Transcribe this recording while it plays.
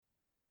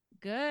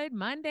Good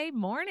Monday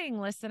morning,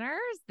 listeners.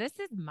 This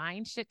is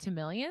Mind Shit to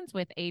Millions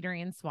with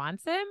Adrienne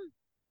Swanson.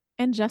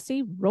 And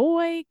Jesse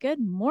Roy.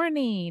 Good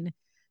morning.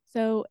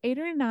 So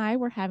Adrian and I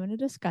were having a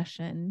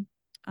discussion,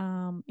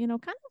 kind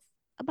of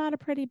about a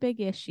pretty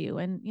big issue,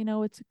 and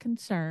it's a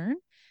concern,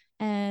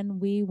 and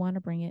we want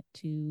to bring it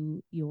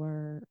to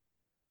your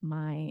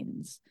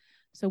minds.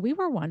 So we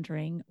were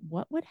wondering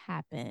what would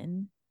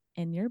happen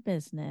in your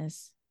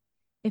business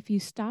if you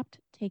stopped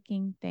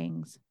taking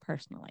things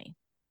personally.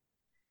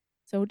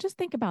 So just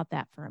think about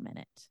that for a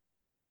minute.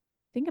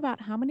 Think about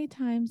how many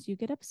times you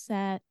get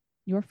upset,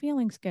 your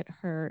feelings get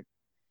hurt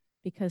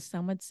because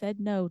someone said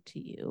no to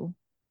you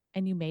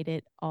and you made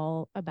it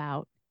all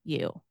about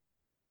you.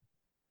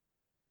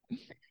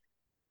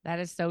 That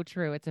is so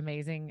true. It's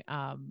amazing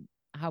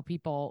how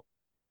people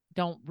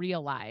don't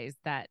realize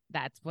that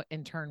that's what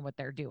in turn what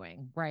they're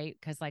doing, right?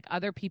 Because like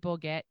other people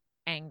get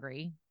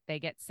angry, they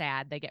get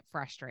sad, they get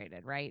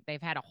frustrated, right?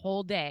 They've had a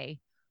whole day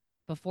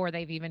before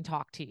they've even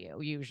talked to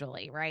you,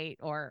 usually, right?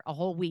 Or a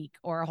whole week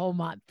or a whole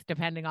month,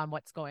 depending on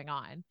what's going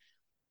on.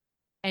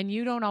 And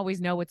you don't always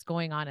know what's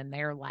going on in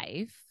their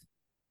life,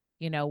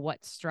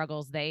 what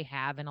struggles they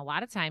have. And a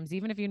lot of times,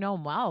 even if you know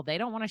them well, they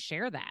don't want to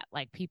share that.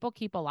 Like people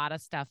keep a lot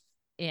of stuff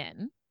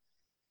in,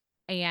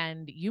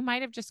 and you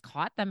might have just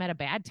caught them at a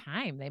bad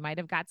time. They might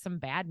have got some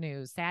bad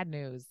news, sad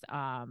news.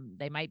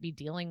 They might be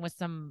dealing with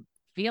some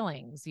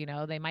feelings,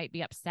 they might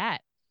be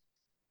upset.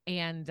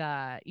 And,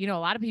 a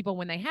lot of people,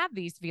 when they have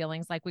these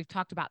feelings, like we've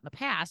talked about in the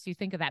past, you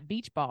think of that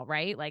beach ball,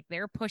 right? Like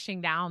they're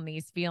pushing down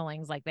these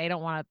feelings. Like they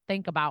don't want to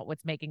think about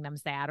what's making them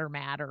sad or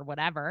mad or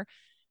whatever.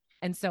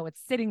 And so it's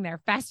sitting there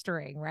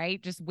festering,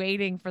 right? Just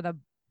waiting for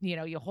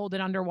you hold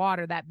it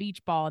underwater, that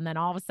beach ball. And then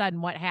all of a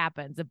sudden, what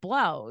happens? It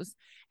blows.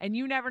 And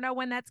you never know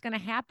when that's going to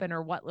happen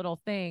or what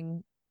little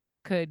thing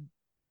could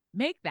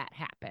make that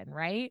happen,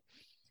 right?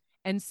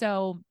 And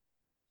so,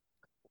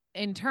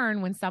 in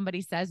turn, when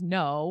somebody says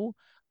no,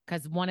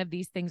 because one of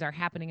these things are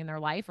happening in their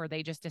life or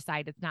they just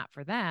decide it's not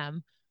for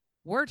them,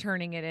 we're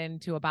turning it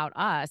into about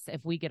us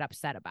if we get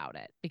upset about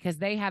it because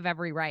they have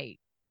every right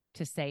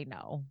to say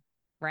no,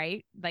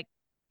 right? Like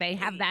they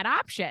have that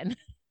option.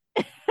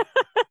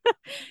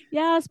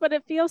 Yes, but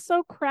it feels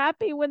so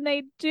crappy when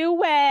they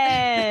do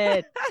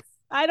it.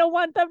 I don't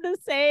want them to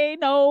say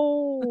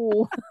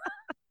no.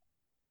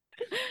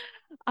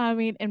 I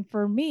mean, and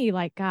for me,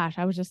 like, gosh,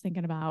 I was just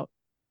thinking about,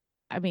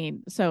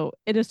 so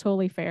it is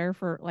totally fair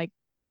for like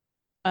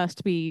us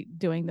to be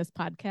doing this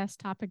podcast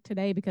topic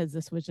today because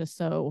this was just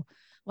so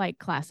like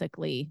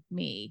classically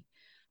me.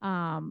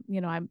 I'm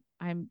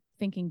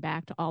thinking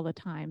back to all the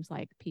times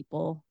like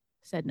people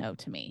said no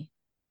to me.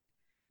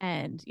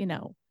 And,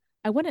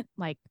 I wouldn't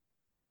like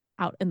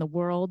out in the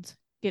world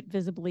get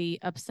visibly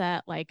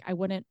upset. Like I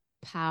wouldn't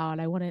pout.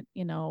 I wouldn't,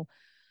 go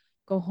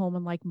home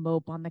and like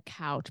mope on the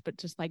couch, but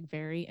just like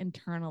very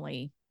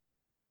internally,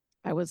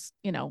 I was,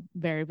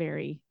 very,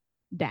 very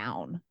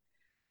down.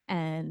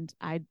 And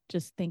I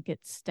just think it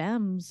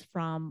stems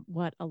from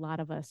what a lot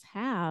of us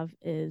have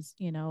is,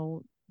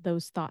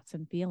 those thoughts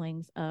and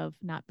feelings of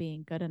not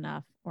being good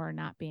enough or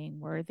not being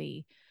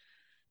worthy.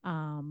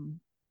 Um,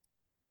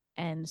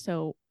 and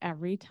so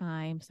every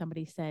time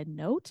somebody said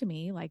no to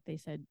me, like they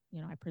said,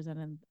 I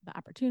presented the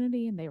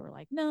opportunity and they were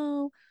like,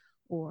 no,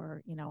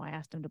 or, I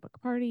asked them to book a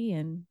party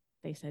and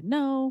they said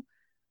no,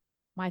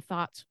 my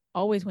thoughts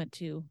always went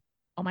to,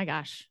 oh my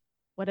gosh,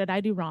 what did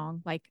I do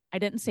wrong? Like I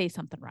didn't say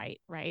something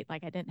right, right?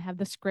 Like I didn't have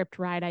the script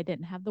right. I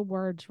didn't have the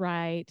words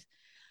right.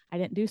 I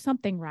didn't do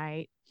something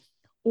right.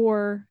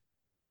 Or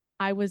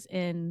I was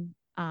in,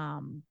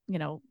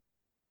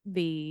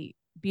 the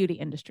beauty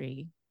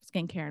industry,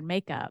 skincare and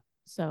makeup.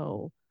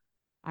 So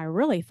I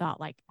really thought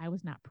like I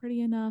was not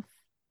pretty enough,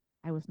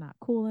 I was not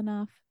cool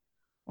enough,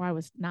 or I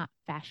was not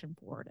fashion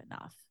forward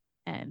enough.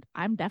 And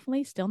I'm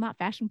definitely still not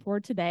fashion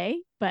forward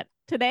today, but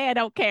today I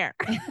don't care.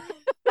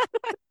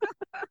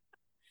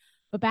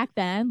 But back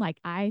then, like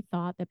I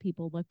thought that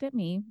people looked at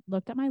me,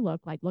 looked at my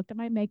look, like looked at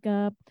my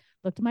makeup,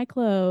 looked at my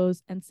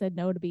clothes, and said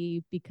no to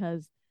me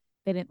because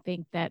they didn't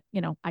think that,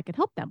 I could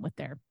help them with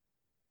their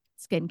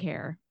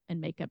skincare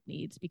and makeup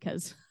needs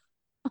because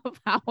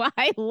of how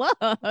I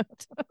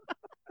looked.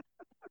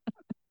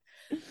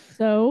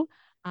 So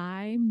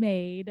I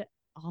made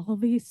all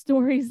these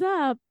stories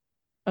up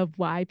of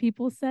why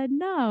people said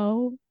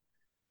no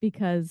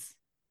because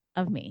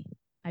of me.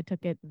 I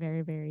took it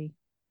very, very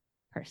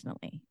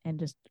personally and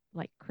just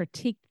like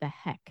critiqued the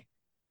heck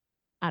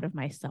out of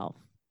myself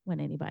when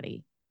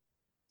anybody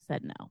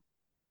said no.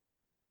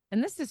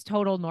 And this is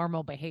total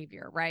normal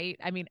behavior, right?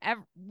 I mean,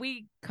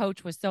 we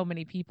coach with so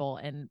many people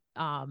and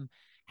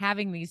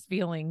having these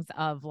feelings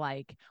of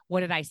like,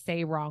 what did I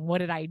say wrong? What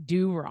did I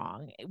do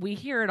wrong? We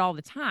hear it all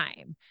the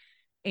time.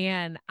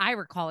 And I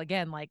recall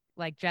again, like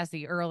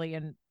Jesse, early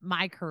in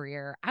my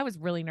career, I was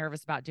really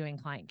nervous about doing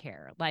client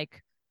care.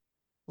 Like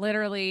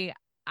literally,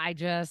 I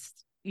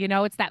just,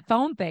 it's that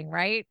phone thing,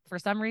 right? For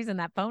some reason,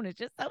 that phone is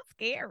just so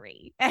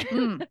scary.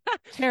 Mm,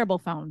 terrible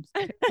phones.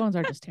 Phones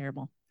are just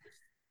terrible.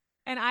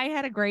 And I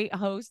had a great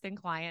host and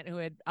client who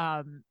had,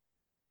 I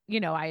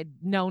had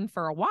known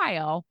for a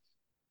while.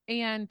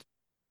 And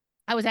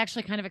I was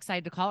actually kind of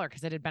excited to call her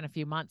because it had been a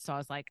few months. So I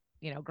was like,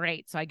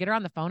 great. So I get her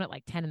on the phone at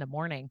like 10 in the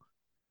morning,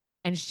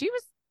 and she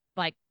was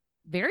like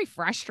very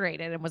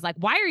frustrated and was like,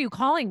 why are you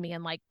calling me?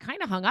 And like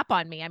kind of hung up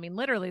on me. I mean,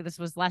 literally, this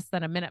was less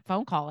than a minute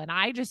phone call. And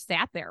I just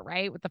sat there,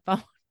 right, with the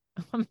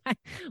phone,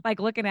 like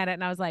looking at it.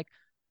 And I was like,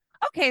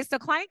 okay, so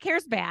client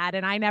care's bad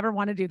and I never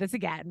want to do this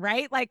again,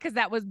 right? Like, because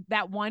that was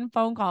that one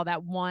phone call,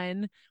 that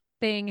one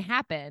thing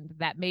happened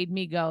that made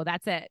me go,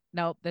 that's it.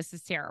 Nope, this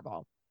is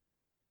terrible.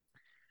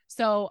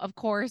 So, of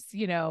course,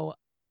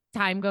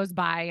 time goes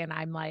by and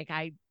I'm like,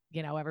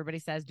 everybody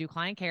says do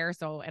client care.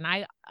 So, and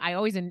I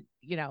always,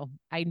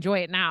 I enjoy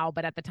it now,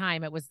 but at the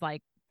time it was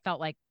like, felt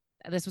like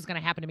this was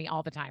going to happen to me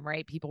all the time,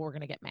 right? People were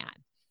going to get mad.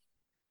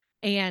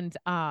 And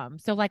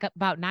so like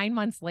about 9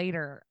 months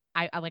later,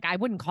 I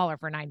wouldn't call her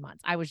for 9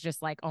 months. I was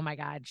just like, oh my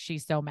God,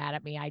 she's so mad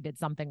at me. I did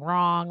something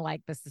wrong.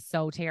 Like, this is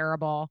so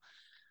terrible.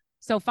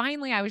 So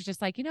finally, I was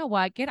just like, you know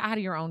what? Get out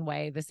of your own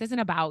way. This isn't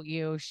about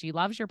you. She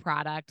loves your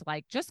product.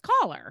 Like, just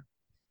call her.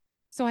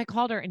 So I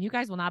called her, and you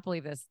guys will not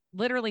believe this.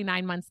 Literally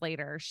 9 months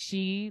later,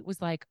 she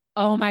was like,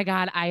 oh my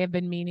God, I have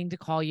been meaning to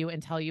call you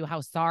and tell you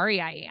how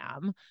sorry I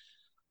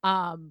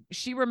am.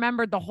 She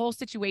remembered the whole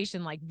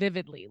situation like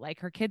vividly. Like,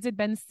 her kids had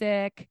been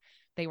sick,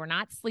 they were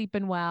not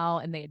sleeping well,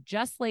 and they had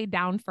just laid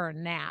down for a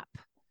nap.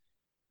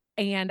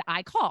 And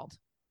I called.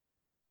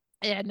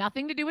 It had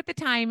nothing to do with the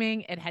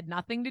timing. It had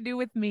nothing to do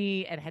with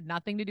me. It had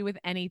nothing to do with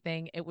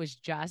anything. It was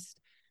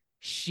just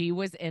she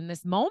was in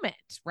this moment,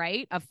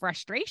 right, of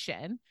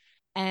frustration.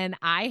 And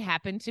I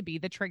happened to be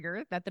the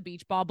trigger that the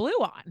beach ball blew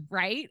on,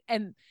 right?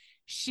 And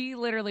she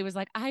literally was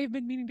like, I have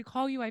been meaning to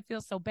call you. I feel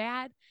so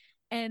bad.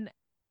 And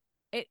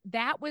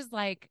that was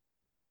like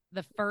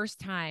the first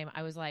time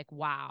I was like,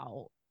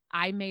 wow,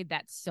 I made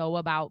that so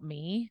about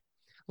me,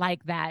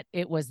 like that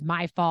it was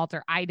my fault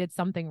or I did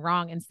something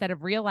wrong, instead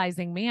of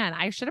realizing, man,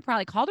 I should have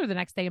probably called her the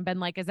next day and been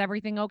like, is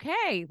everything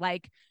okay?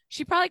 Like,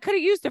 she probably could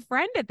have used a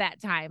friend at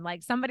that time,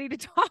 like somebody to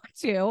talk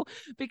to,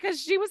 because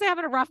she was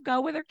having a rough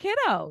go with her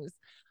kiddos.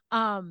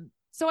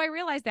 So I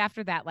realized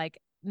after that, like,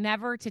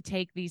 never to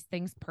take these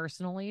things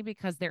personally,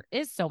 because there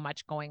is so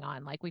much going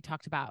on, like we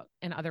talked about,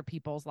 in other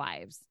people's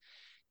lives.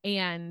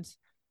 And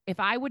if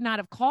I would not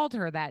have called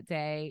her that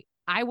day,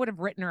 I would have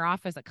written her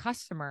off as a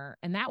customer.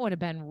 And that would have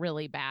been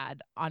really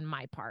bad on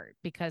my part,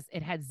 because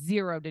it had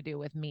zero to do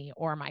with me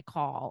or my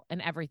call,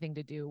 and everything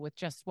to do with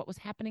just what was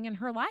happening in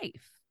her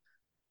life.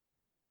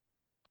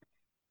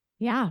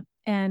 Yeah.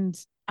 And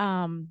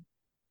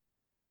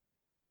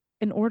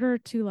in order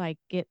to like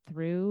get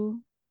through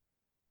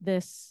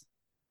this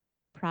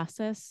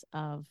process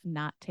of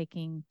not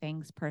taking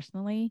things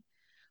personally,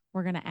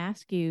 we're going to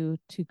ask you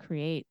to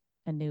create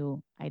a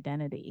new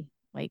identity.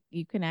 Like,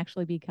 you can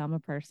actually become a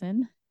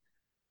person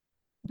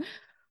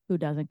who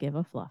doesn't give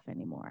a fluff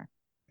anymore.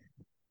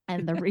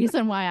 And the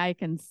reason why I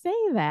can say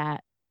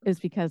that is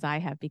because I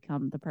have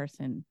become the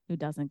person who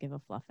doesn't give a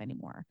fluff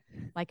anymore,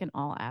 like in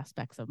all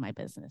aspects of my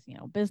business,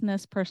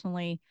 business,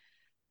 personally,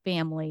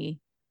 family.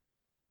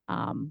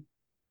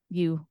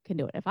 You can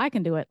do it. If I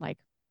can do it, like,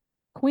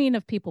 queen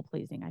of people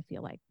pleasing, I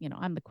feel like,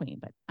 I'm the queen,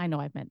 but I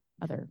know I've met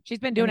other. She's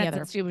been doing it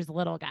since she was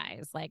little,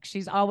 guys. Like,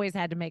 she's always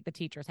had to make the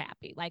teachers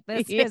happy. Like,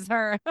 this is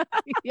her.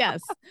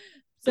 Yes.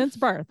 Since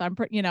birth. I'm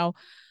pretty, no,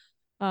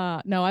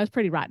 I was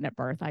pretty rotten at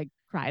birth. I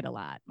cried a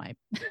lot.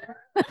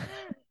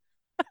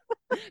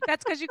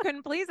 That's because you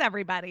couldn't please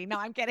everybody. No,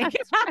 I'm kidding.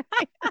 That's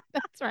right.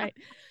 That's right.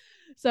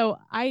 So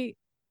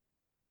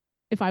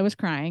if I was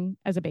crying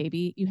as a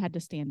baby, you had to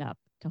stand up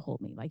to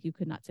hold me. Like, you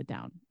could not sit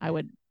down. I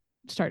would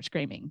start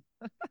screaming.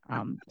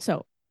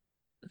 So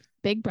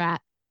big brat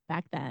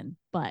back then,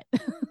 but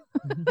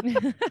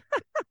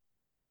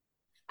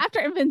after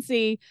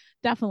infancy,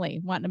 definitely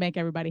wanting to make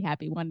everybody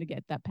happy, wanting to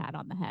get that pat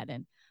on the head.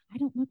 And I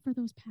don't look for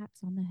those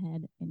pats on the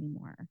head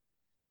anymore,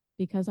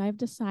 because I've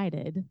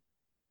decided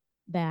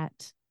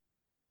that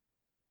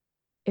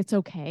it's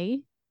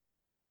okay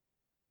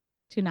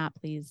to not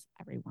please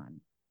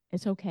everyone.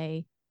 It's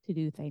okay to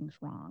do things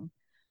wrong.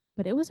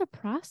 But it was a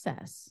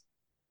process.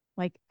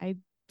 Like, I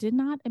did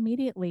not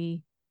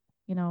immediately,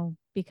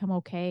 become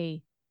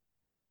okay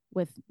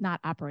with not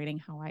operating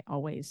how I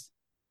always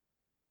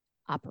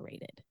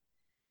operated.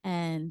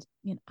 And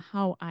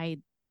how I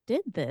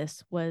did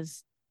this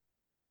was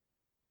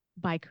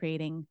by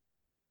creating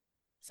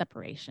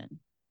separation.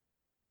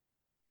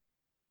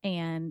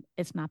 And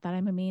it's not that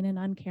I'm a mean and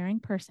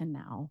uncaring person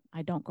now.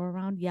 I don't go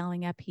around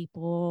yelling at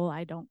people.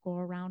 I don't go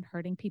around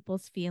hurting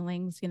people's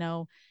feelings,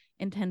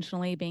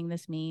 intentionally being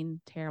this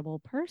mean, terrible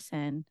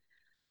person.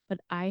 But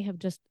I have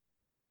just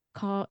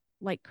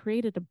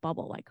created a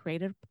bubble, like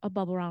created a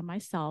bubble around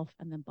myself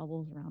and then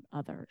bubbles around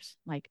others.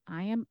 Like,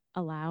 I am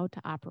allowed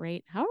to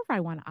operate however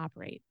I want to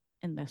operate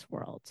in this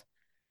world.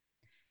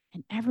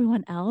 And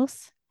everyone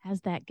else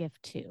has that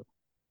gift too.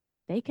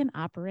 They can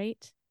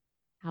operate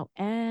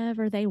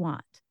however they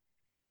want.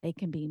 They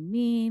can be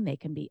mean, they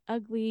can be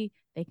ugly,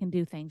 they can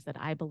do things that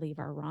I believe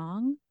are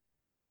wrong,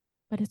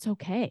 but it's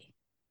okay.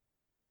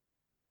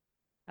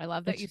 I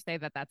love that you say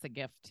that that's a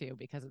gift too,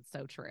 because it's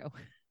so true.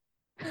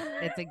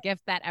 It's a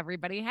gift that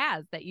everybody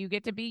has, that you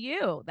get to be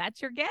you.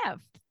 That's your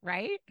gift,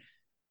 right?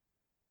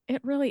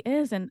 It really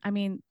is. And I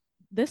mean,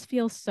 this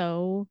feels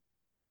so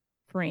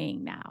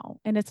freeing now.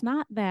 And it's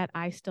not that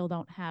I still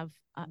don't have,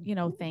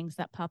 things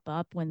that pop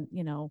up when,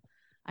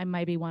 I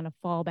maybe want to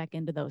fall back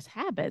into those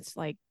habits.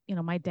 Like,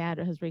 my dad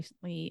has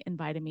recently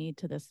invited me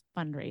to this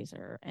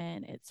fundraiser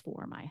and it's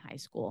for my high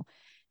school.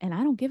 And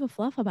I don't give a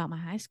fluff about my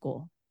high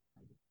school,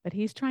 but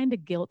he's trying to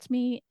guilt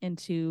me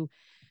into,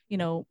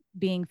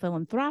 being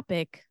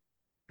philanthropic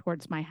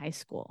towards my high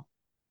school.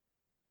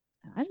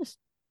 I just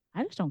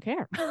don't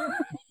care.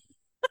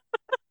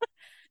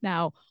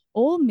 Now,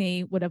 old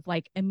me would have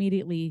like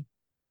immediately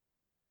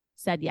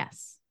said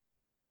yes,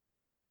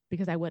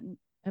 because I wouldn't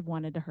have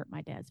wanted to hurt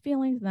my dad's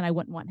feelings. And then I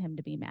wouldn't want him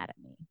to be mad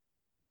at me.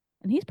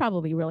 And he's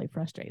probably really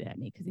frustrated at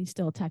me because he's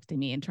still texting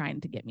me and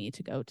trying to get me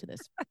to go to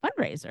this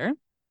fundraiser.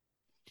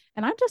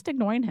 And I'm just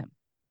ignoring him.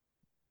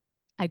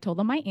 I told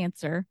him my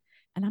answer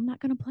and I'm not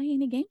going to play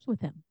any games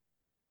with him.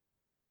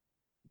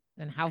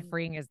 And how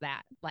freeing is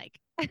that? Like,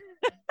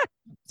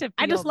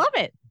 I just love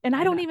it. And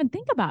I don't even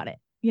think about it.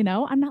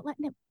 I'm not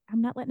letting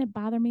it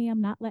bother me.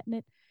 I'm not letting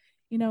it,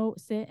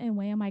 sit and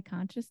weigh on my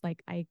conscience.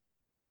 Like, I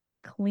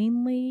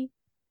cleanly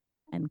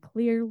and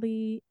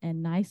clearly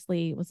and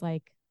nicely was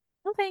like,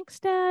 "No thanks,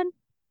 Dad,"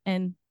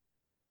 and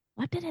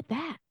left it at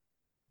that.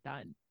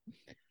 Done.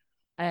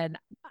 And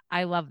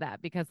I love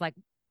that, because like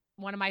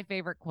one of my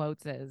favorite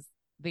quotes is,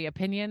 the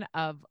opinion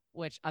of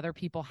which other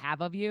people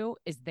have of you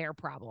is their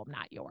problem,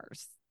 not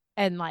yours.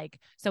 And like,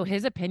 so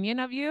his opinion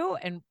of you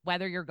and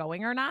whether you're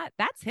going or not,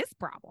 that's his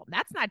problem.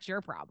 That's not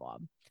your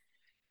problem.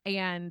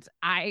 And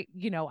I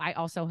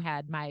also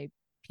had my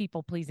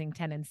people pleasing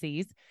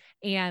tendencies.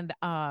 And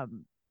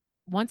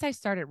once I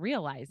started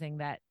realizing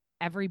that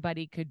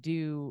everybody could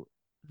do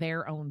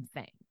their own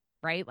thing,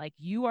 right? Like,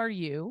 you are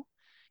you.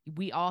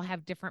 We all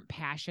have different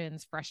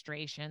passions,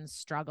 frustrations,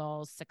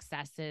 struggles,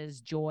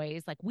 successes,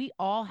 joys. Like, we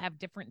all have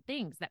different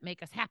things that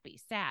make us happy,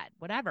 sad,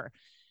 whatever.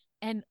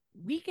 And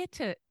we get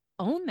to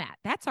own that.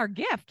 That's our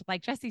gift.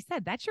 Like Jessie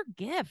said, that's your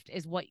gift,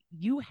 is what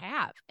you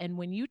have. And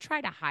when you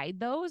try to hide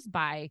those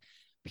by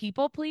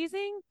people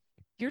pleasing,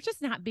 you're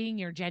just not being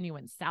your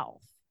genuine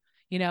self.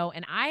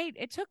 And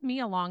it took me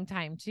a long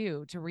time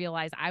too to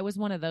realize I was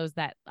one of those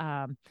that,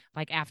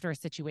 like, after a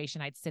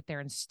situation, I'd sit there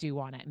and stew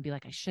on it and be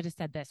like, I should have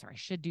said this, or I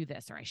should do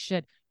this, or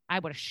I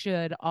would have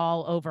should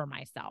all over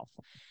myself.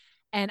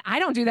 And I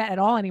don't do that at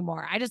all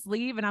anymore. I just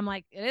leave and I'm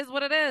like, it is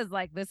what it is.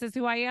 Like, this is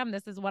who I am.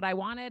 This is what I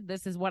wanted.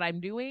 This is what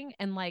I'm doing.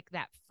 And like,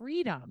 that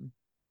freedom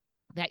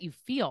that you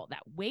feel,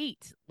 that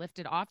weight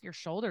lifted off your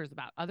shoulders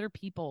about other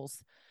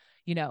people's,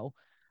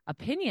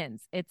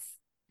 opinions, it's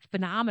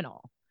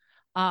phenomenal.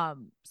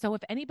 So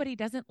if anybody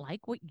doesn't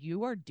like what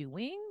you are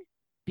doing,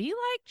 be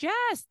like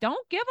Jess,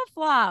 don't give a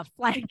fluff.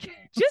 Like,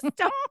 just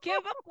don't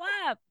give a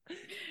fluff.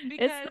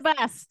 It's the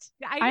best.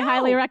 I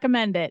highly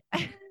recommend it.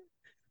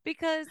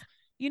 Because,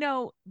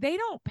 they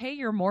don't pay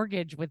your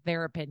mortgage with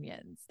their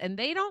opinions, and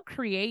they don't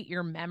create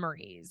your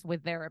memories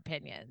with their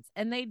opinions,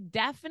 and they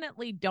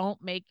definitely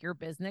don't make your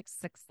business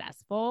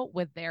successful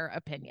with their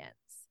opinions.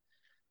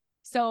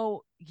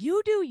 So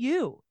you do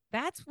you.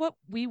 That's what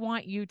we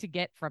want you to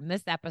get from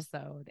this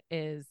episode,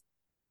 is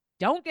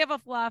don't give a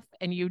fluff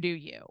and you do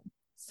you.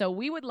 So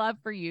we would love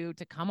for you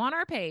to come on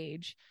our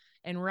page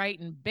and write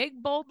in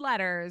big, bold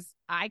letters,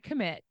 I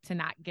commit to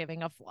not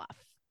giving a fluff.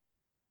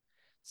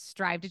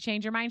 Strive to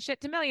change your mind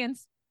shit to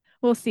millions.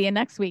 We'll see you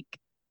next week.